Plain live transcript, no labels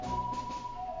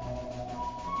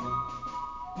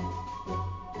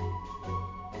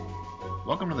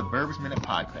Welcome to the Burbs Minute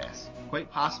Podcast,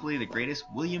 quite possibly the greatest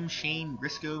William Shane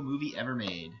Briscoe movie ever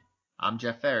made. I'm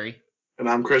Jeff Ferry. And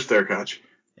I'm Chris Derkach.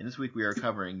 And this week we are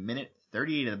covering minute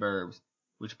 38 of the Burbs,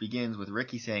 which begins with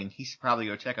Ricky saying he should probably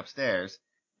go check upstairs,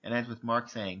 and ends with Mark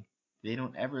saying, they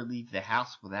don't ever leave the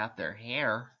house without their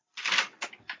hair.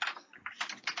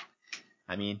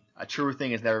 I mean, a truer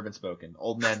thing has never been spoken.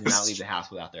 Old men do not leave the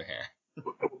house without their hair.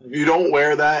 You don't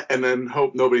wear that and then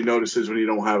hope nobody notices when you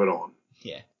don't have it on.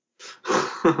 Yeah.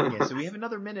 Yeah, so we have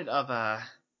another minute of,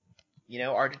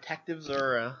 our detectives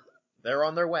are, they're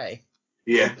on their way.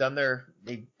 Yeah. They've done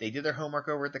they did their homework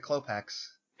over at the Klopex,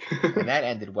 and that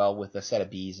ended well with a set of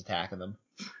bees attacking them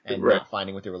and not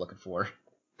finding what they were looking for.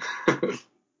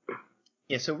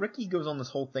 Yeah, so Ricky goes on this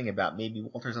whole thing about maybe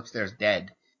Walter's upstairs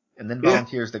dead, and then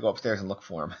volunteers to go upstairs and look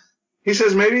for him. He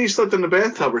says maybe he slipped in the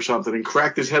bathtub or something and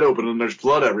cracked his head open and there's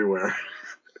blood everywhere.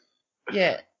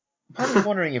 Yeah, part of me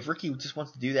wondering if Ricky just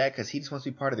wants to do that because he just wants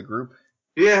to be part of the group.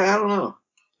 Yeah, I don't know.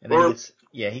 And then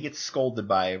he gets scolded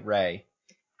by Ray,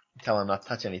 telling him not to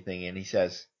touch anything, and he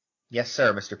says, "Yes,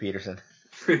 sir, Mr. Peterson."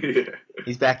 Yeah.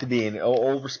 He's back to being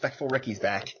old respectful Ricky's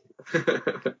back.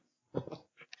 There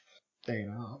you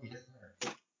go.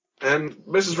 And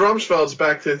Mrs. Rumsfeld's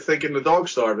back to thinking the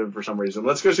dog's starving for some reason.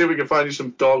 Let's go see if we can find you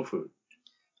some dog food.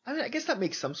 I mean, I guess that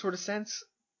makes some sort of sense.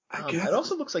 I guess. It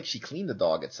also looks like she cleaned the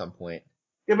dog at some point.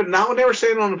 Yeah, but not when they were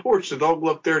standing on the porch. The dog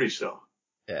looked dirty still.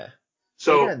 Yeah.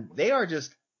 So again, they are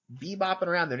just bebopping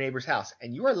around their neighbor's house,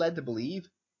 and you are led to believe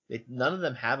that none of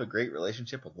them have a great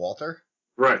relationship with Walter.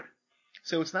 Right.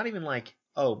 So it's not even like,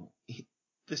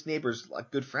 this neighbor's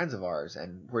like good friends of ours,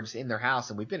 and we're just in their house,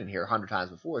 and we've been in here 100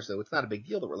 times before, so it's not a big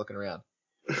deal that we're looking around.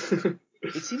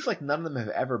 It seems like none of them have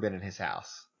ever been in his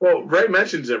house. Well, Ray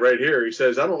mentions it right here. He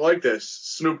says, I don't like this,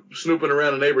 snooping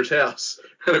around a neighbor's house.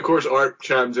 And, of course, Art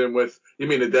chimes in with, you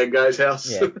mean the dead guy's house?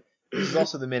 Yeah. This is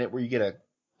also the minute where you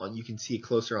can see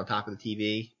closer on top of the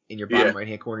TV. In your bottom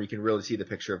right-hand corner, you can really see the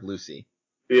picture of Lucy.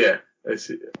 Yeah, I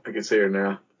can see her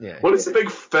now. Yeah. What is the big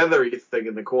feathery thing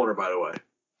in the corner, by the way?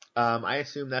 I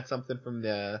assume that's something from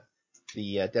the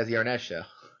Desi Arnaz show.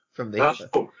 From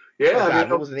the yeah.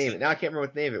 What was the name? Now I can't remember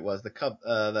what the name it was. The Cub.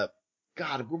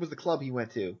 What was the club he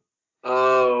went to?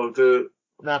 Oh,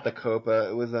 not the Copa.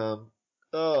 It was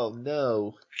Oh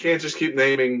no! Can't just keep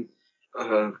naming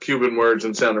Cuban words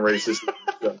and sounding racist.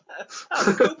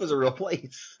 The Copa's a real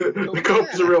place. The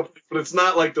Copa's a real place, but it's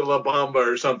not like the La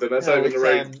Bamba or something. That's not even the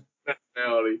right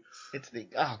nationality. It's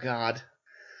God.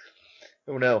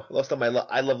 Oh no! I lost all my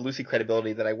I Love Lucy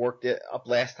credibility that I worked it up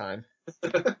last time.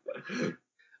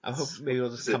 I hope maybe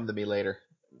it'll just come to me later.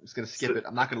 I'm just gonna skip it.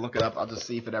 I'm not gonna look it up. I'll just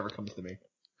see if it ever comes to me.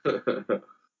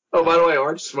 Oh, by the way,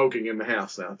 Art's smoking in the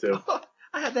house now too.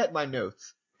 I had that in my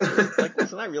notes. Like,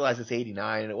 listen, I realize it's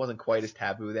 89 and it wasn't quite as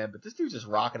taboo then, but this dude's just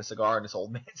rocking a cigar in this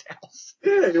old man's house.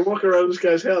 Yeah, you're walking around this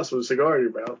guy's house with a cigar in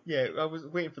your mouth. Yeah, I was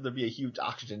waiting for there to be a huge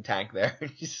oxygen tank there.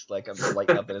 He's just like, I'm just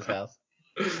lighting up in his house.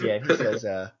 Yeah, and he says,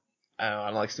 I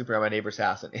don't like snooping around my neighbor's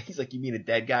house. And he's like, you mean a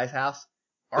dead guy's house?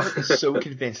 Art is so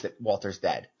convinced that Walter's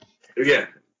dead. Yeah.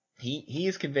 He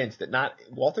is convinced that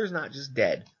Walter's not just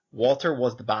dead. Walter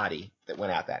was the body that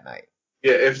went out that night.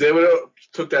 Yeah, if they would have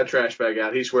took that trash bag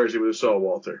out, he swears he would have saw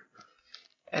Walter.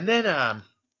 And then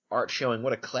Art showing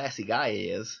what a classy guy he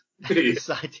is. He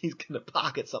decides he's going to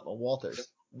pocket something of Walter's.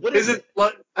 What is it?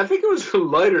 I think it was a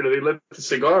lighter that he lit the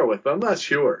cigar with, but I'm not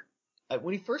sure.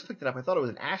 When he first picked it up, I thought it was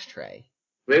an ashtray.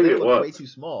 Maybe it was. Way too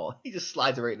small. He just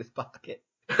slides it right in his pocket.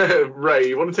 Right.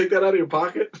 You want to take that out of your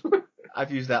pocket?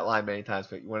 I've used that line many times,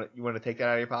 but you want to take that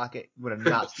out of your pocket? You want to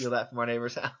not steal that from our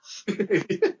neighbor's house?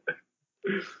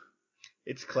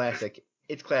 It's classic.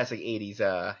 It's classic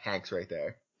 80s Hanks right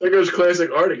there. There goes classic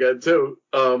Art again, too.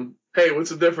 Hey, what's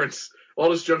the difference?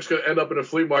 All this junk's going to end up in a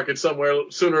flea market somewhere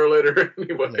sooner or later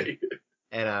anyway. Yeah.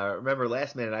 And remember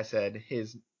last minute I said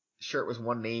his shirt was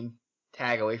one name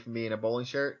tag away from being a bowling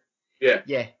shirt? Yeah.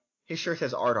 Yeah. His shirt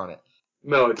has Art on it.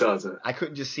 No, it doesn't. I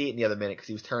couldn't just see it in the other minute because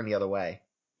he was turned the other way.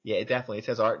 Yeah, it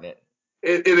says Art in it.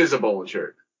 It is a bowling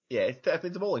shirt. Yeah, it's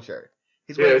a bowling shirt.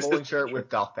 He's wearing a bowling shirt with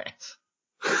golf pants.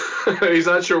 He's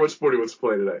not sure what sport he wants to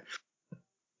play today.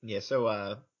 Yeah,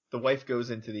 so the wife goes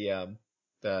into into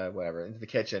the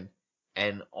kitchen,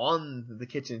 and on the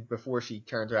kitchen, before she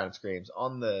turns around and screams,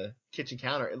 on the kitchen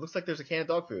counter, it looks like there's a can of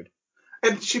dog food.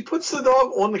 And she puts the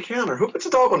dog on the counter. Who puts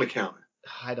a dog on the counter?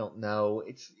 I don't know.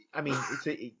 Let me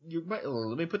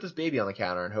put this baby on the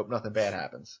counter and hope nothing bad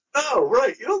happens. Oh,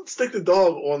 right. You don't stick the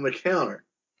dog on the counter.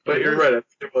 But you're right. I think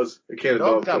it was a can of dog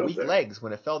food. The dog got weak legs.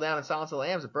 When it fell down in Silence of the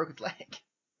Lambs, it broke its leg.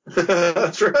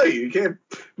 That's right. You can't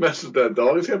mess with that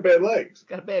dog. It's got bad legs. It's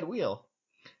got a bad wheel.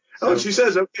 So, she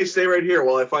says, okay, stay right here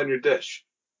while I find your dish.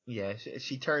 Yeah,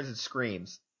 she turns and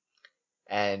screams.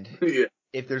 And Yeah.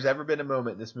 if there's ever been a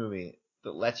moment in this movie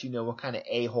that lets you know what kind of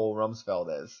a-hole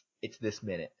Rumsfeld is, it's this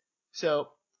minute. So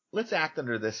let's act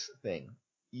under this thing.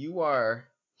 You are,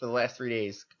 for the last 3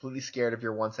 days, completely scared of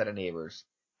your one set of neighbors.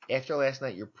 After last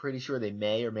night, you're pretty sure they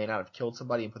may or may not have killed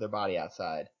somebody and put their body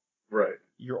outside. Right.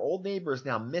 Your old neighbor is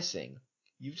now missing.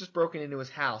 You've just broken into his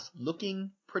house,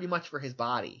 looking pretty much for his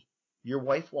body. Your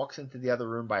wife walks into the other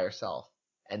room by herself,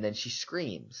 and then she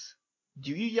screams.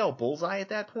 Do you yell Bullseye at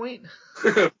that point?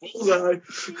 Bullseye.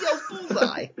 You yell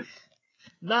Bullseye.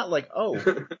 Not like, oh,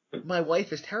 my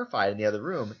wife is terrified in the other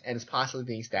room and is possibly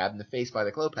being stabbed in the face by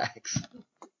the Klopax.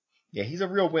 Yeah, he's a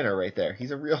real winner right there.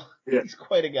 He's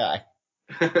quite a guy.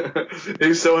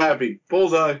 He's so happy.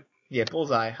 Bullseye. Yeah,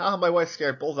 Bullseye. Oh, my wife's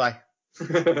scared. Bullseye.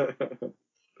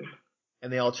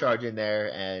 And they all charge in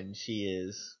there, and she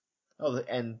is... Oh,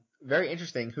 and very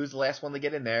interesting. Who's the last one to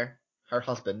get in there? Her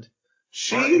husband.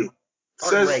 She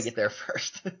Art and Ray says... get there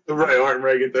first. Right, Art and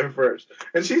Ray get there first.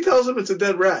 And she tells him it's a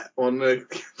dead rat on the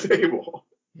table.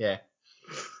 Yeah.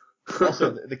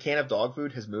 Also, the can of dog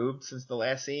food has moved since the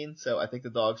last scene, so I think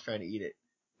the dog's trying to eat it.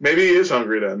 Maybe he is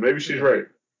hungry then. Maybe she's right.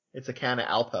 It's a can of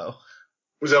Alpo.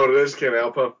 Was that what it is? Can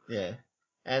of Alpo? Yeah.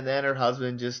 And then her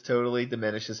husband just totally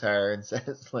diminishes her and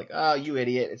says, like, oh, you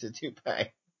idiot, it's a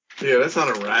toupee. Yeah, that's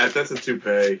not a rat, that's a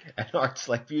toupee. And Art's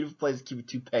like, beautiful place to keep a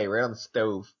toupee, right on the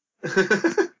stove.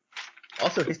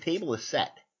 Also, his table is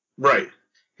set. Right.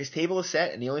 His table is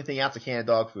set, and the only thing out's a can of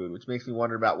dog food, which makes me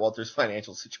wonder about Walter's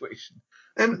financial situation.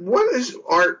 And what is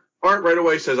Art? Art right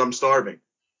away says, I'm starving.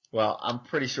 Well, I'm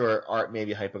pretty sure Art may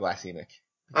be hypoglycemic.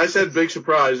 I said big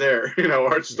surprise there.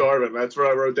 Art's starving. That's what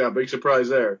I wrote down. Big surprise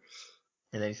there.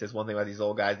 And then he says one thing about these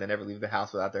old guys, they never leave the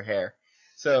house without their hair.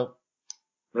 So,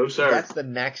 no, sir. That's the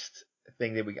next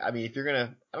thing that if you're going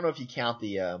to, I don't know if you count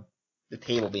the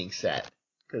table being set,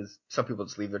 because some people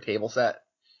just leave their table set.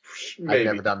 Maybe. I've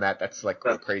never done that. That's like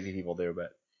what crazy people do,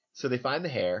 but. So they find the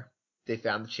hair, they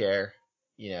found the chair,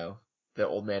 the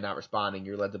old man not responding,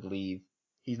 you're led to believe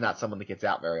he's not someone that gets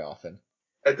out very often.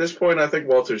 At this point, I think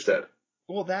Walter's dead.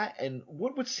 Well, that, and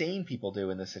what would sane people do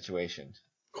in this situation?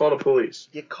 Call the police.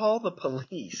 You call the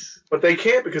police. But they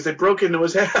can't because they broke into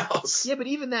his house. Yeah, but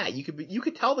even that, you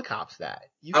could tell the cops that.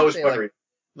 You I was say, worried.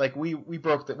 Like we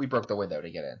broke the window to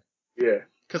get in. Yeah.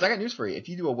 Because I got news for you. If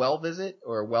you do a well visit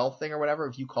or a well thing or whatever,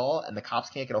 if you call and the cops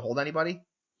can't get a hold of anybody,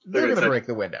 they're going to break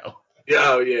the window.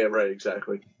 Yeah, yeah, right,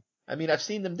 exactly. I mean, I've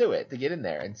seen them do it to get in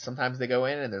there, and sometimes they go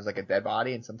in and there's like a dead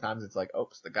body, and sometimes it's like,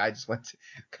 oops, the guy's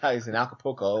in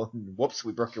Acapulco, and whoops,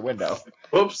 we broke your window.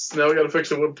 Whoops, now we got to fix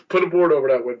it. Put a board over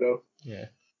that window. Yeah.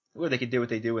 Or they could do what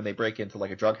they do when they break into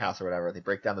like a drug house or whatever. They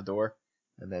break down the door,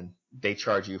 and then they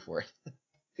charge you for it.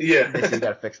 Yeah. They say you got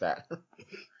to fix that.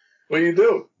 What do you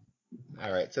do?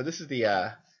 All right, so this is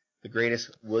the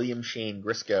greatest William Shane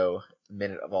Briscoe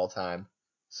minute of all time.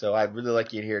 So I'd really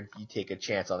like you to hear you take a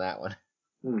chance on that one.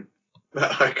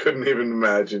 I couldn't even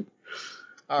imagine.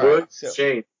 All right, so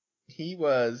Shane.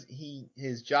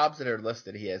 His jobs that are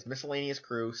listed. He has miscellaneous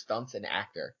crew, stunts, and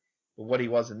actor. But what he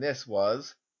was in this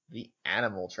was the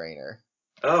animal trainer.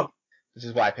 Oh. Which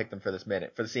is why I picked him for this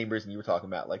minute, for the same reason you were talking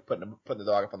about, like putting the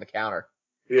dog up on the counter.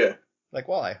 Yeah. Like,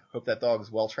 well, I hope that dog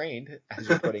is well trained as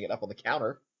you're putting it up on the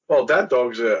counter. Well, that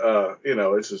dog's that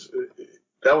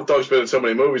dog's been in so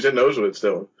many movies, it knows what it's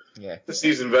doing. Yeah. The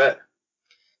seasoned vet.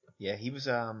 Yeah, he was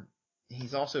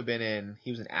he's also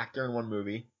he was an actor in one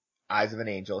movie, Eyes of an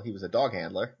Angel. He was a dog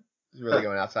handler. He's really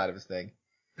going outside of his thing.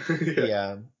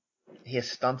 Yeah. He has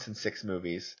stunts in 6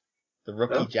 movies. The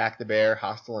Rookie, Jack the Bear,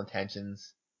 Hostile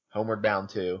Intentions, Homeward Bound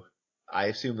 2. I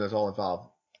assume those all involve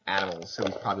animals, so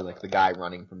he's probably like the guy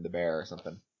running from the bear or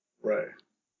something. Right.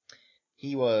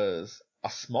 He was a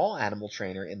small animal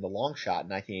trainer in The Long Shot in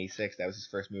 1986. That was his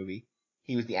first movie.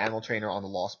 He was the animal trainer on The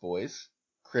Lost Boys,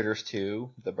 Critters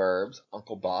 2, The Burbs,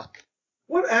 Uncle Buck.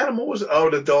 What animal was... Oh,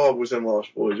 the dog was in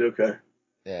Lost Boys. Okay.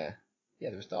 Yeah. Yeah,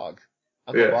 there was dogs.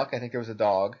 Uncle Buck, I think there was a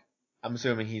dog. I'm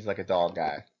assuming he's like a dog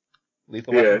guy.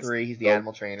 Lethal Weapon 3, he's the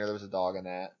animal trainer. There was a dog in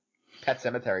that. Pet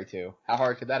Sematary 2. How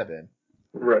hard could that have been?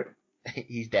 Right.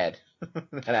 He's dead.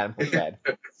 That animal's dead.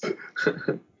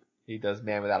 He does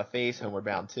Man Without a Face, Homeward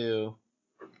Bound 2.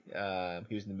 He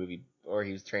was in the movie, or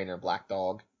he was trainer in Black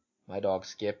Dog, My Dog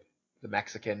Skip, The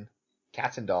Mexican,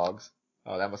 Cats and Dogs.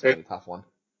 Oh, that must have been a tough one.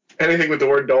 Anything with the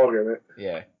word dog in it.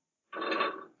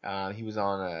 Yeah. He was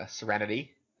on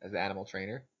Serenity as the animal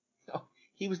trainer. Oh,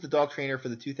 he was the dog trainer for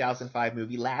the 2005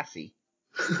 movie Lassie.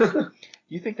 Do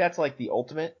you think that's like the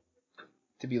ultimate?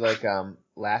 To be like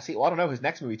Lassie? Well, I don't know. His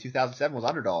next movie, 2007, was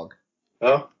Underdog.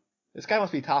 Oh? This guy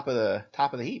must be top of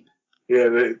the heap. Yeah,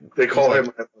 they call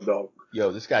him Underdog.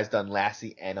 Yo, this guy's done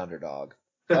Lassie and Underdog.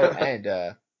 Oh,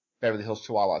 and Beverly Hills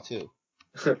Chihuahua too.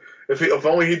 If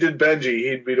only he did Benji,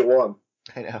 he'd be the one.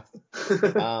 I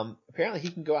know. Apparently he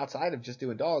can go outside of just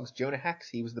doing dogs. Jonah Hex,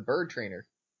 he was the bird trainer.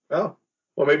 Oh,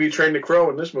 well, maybe he trained the crow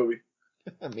in this movie.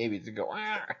 Maybe to go.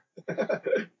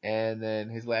 And then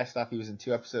his last stuff, he was in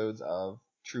 2 episodes of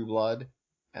True Blood,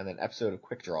 and an episode of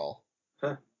Quick Draw,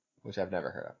 which I've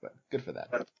never heard of, but good for that.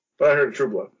 But I heard of True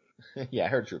Blood. Yeah, I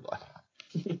heard True Blood.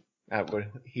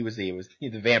 He was the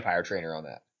vampire trainer on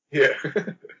that. Yeah.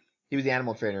 He was the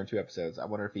animal trainer in 2 episodes. I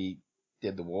wonder if he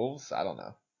did the wolves. I don't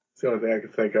know. It's the only thing I can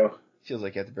think of. Feels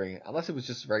like you have to bring it, unless it was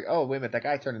just very. Oh, wait a minute, that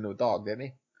guy turned into a dog, didn't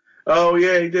he? Oh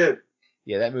yeah, he did.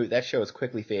 Yeah, that show is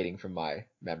quickly fading from my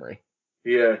memory.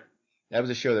 Yeah. That was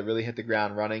a show that really hit the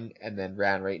ground running and then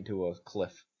ran right into a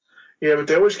cliff. Yeah, but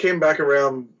they always came back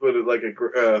around with like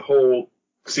a whole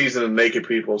season of naked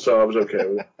people, so I was okay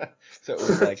with it. So it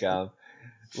was like a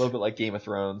little bit like Game of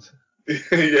Thrones. Yeah.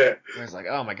 Where it's like,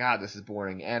 oh my god, this is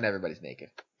boring, and everybody's naked.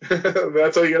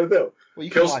 That's all you gotta do. Well, you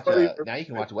can watch now. You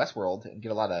can watch Westworld and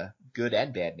get a lot of good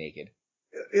and bad naked.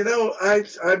 You know,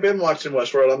 I've been watching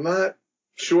Westworld. I'm not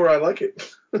sure I like it.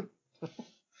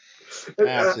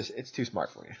 It's too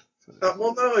smart for you.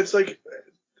 Well, no, it's like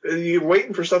you're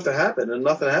waiting for stuff to happen and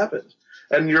nothing happens.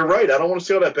 And you're right. I don't want to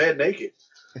see all that bad naked.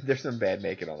 There's some bad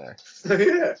naked on there.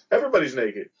 Yeah, everybody's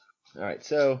naked. All right.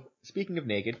 So speaking of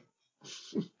naked,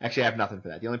 actually I have nothing for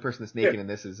that. The only person that's naked in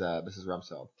this is Mrs.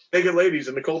 Rumsfeld. Naked ladies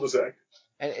in the cul-de-sac.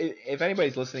 And if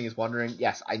anybody's listening is wondering,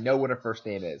 yes, I know what her first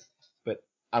name is, but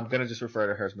I'm gonna just refer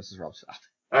to her as Mrs. Rumsfeld.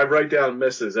 I write down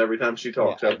Mrs. every time she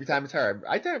talks. Yeah, every time it's her.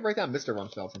 I write down Mr.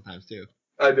 Rumsfeld sometimes too.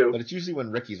 I do. But it's usually when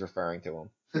Ricky's referring to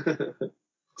him.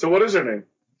 So what is her name?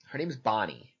 Her name's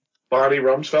Bonnie. Bonnie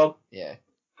Rumsfeld? Yeah.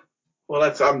 Well, I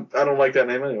don't like that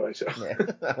name anyway. So. Yeah,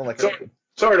 I don't like her name.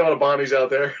 Sorry to all the Bonnies out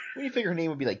there. What do you figure her name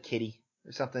would be, like Kitty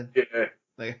or something? Yeah.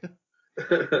 Like.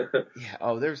 Yeah.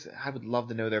 Oh, I would love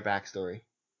to know their backstory.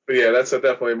 But yeah, that's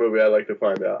definitely a movie I'd like to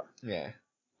find out. Yeah.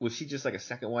 Was she just like a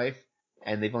second wife,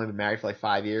 and they've only been married for like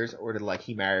 5 years, or did like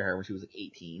he marry her when she was like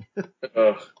 18?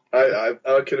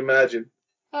 I can imagine.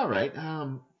 All right.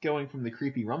 Going from the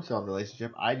creepy Rumsfeld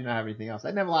relationship, I do not have anything else. I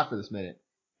didn't have a lot for this minute.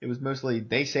 It was mostly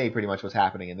they say pretty much what's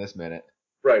happening in this minute.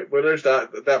 Right. When there's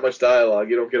not that much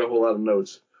dialogue, you don't get a whole lot of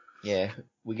notes. Yeah,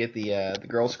 we get the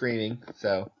girl screaming.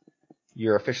 So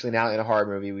you're officially now in a horror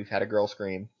movie. We've had a girl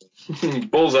scream.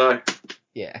 Bullseye.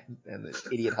 Yeah, and the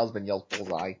idiot husband yells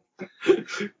bullseye.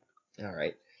 All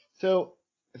right. So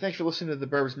thanks for listening to the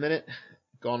Burbs Minute.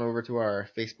 Gone over to our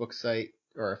Facebook site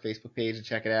or our Facebook page and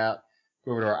check it out.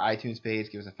 Go over to our iTunes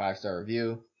page, give us a 5-star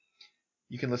review.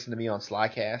 You can listen to me on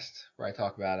Slycast, where I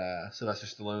talk about Sylvester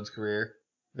Stallone's career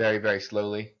very, very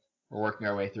slowly. We're working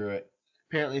our way through it.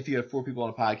 Apparently, if you have 4 people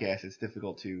on a podcast, it's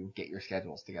difficult to get your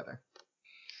schedules together.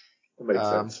 That makes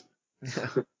sense.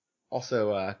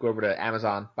 Also, go over to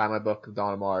Amazon, buy my book, The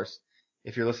Dawn of Mars.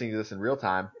 If you're listening to this in real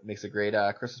time, it makes a great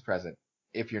Christmas present.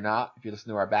 If you're not, if you listen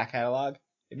to our back catalog,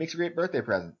 it makes a great birthday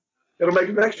present. It'll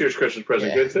make next year's Christmas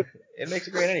present good, too. It makes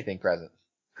a great anything present.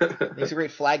 It makes a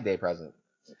great Flag Day present.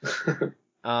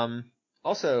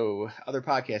 Also, other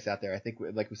podcasts out there. I think,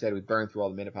 like we said, we burned through all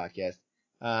the Minute podcasts.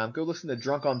 Go listen to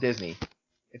Drunk on Disney.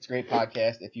 It's a great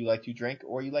podcast if you like to drink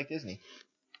or you like Disney.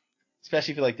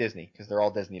 Especially if you like Disney, because they're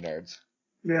all Disney nerds.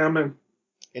 Yeah, I'm in.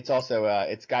 It's also,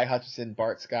 it's Guy Hutchison,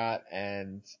 Bart Scott,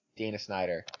 and Dana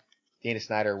Snyder. Dana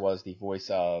Snyder was the voice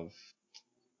of,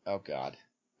 oh god.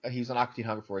 He was on Aqua Teen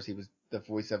Hunger Force. He was the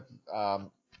voice of,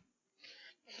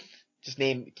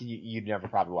 you'd never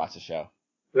probably watch the show.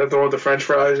 Is that the one with the French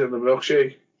fries and the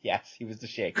milkshake? Yes, he was the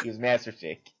Shake. He was Master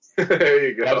Shake. There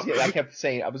you go. I kept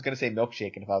saying, I was going to say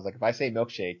milkshake, and if I say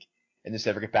milkshake and just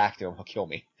ever get back to him, he'll kill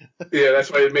me. Yeah,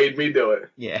 that's why it made me do it.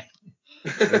 Yeah.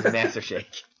 It was Master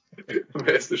Shake.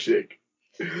 Master Shake.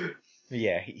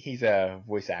 Yeah, he's a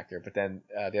voice actor, but then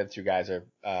the other 2 guys are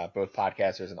both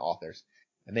podcasters and authors,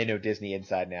 and they know Disney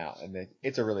inside and out, and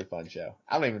it's a really fun show.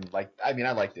 I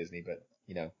like Disney, but,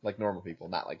 like normal people,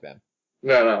 not like them.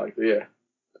 No, yeah.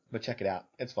 But check it out.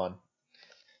 It's fun.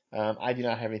 I do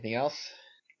not have anything else.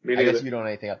 Me neither. I guess you don't have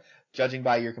anything else. Judging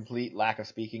by your complete lack of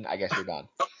speaking, I guess you're done.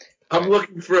 I'm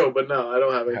looking through, but no, I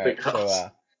don't have anything else.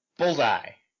 So, Bullseye,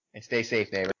 and stay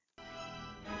safe, neighbor.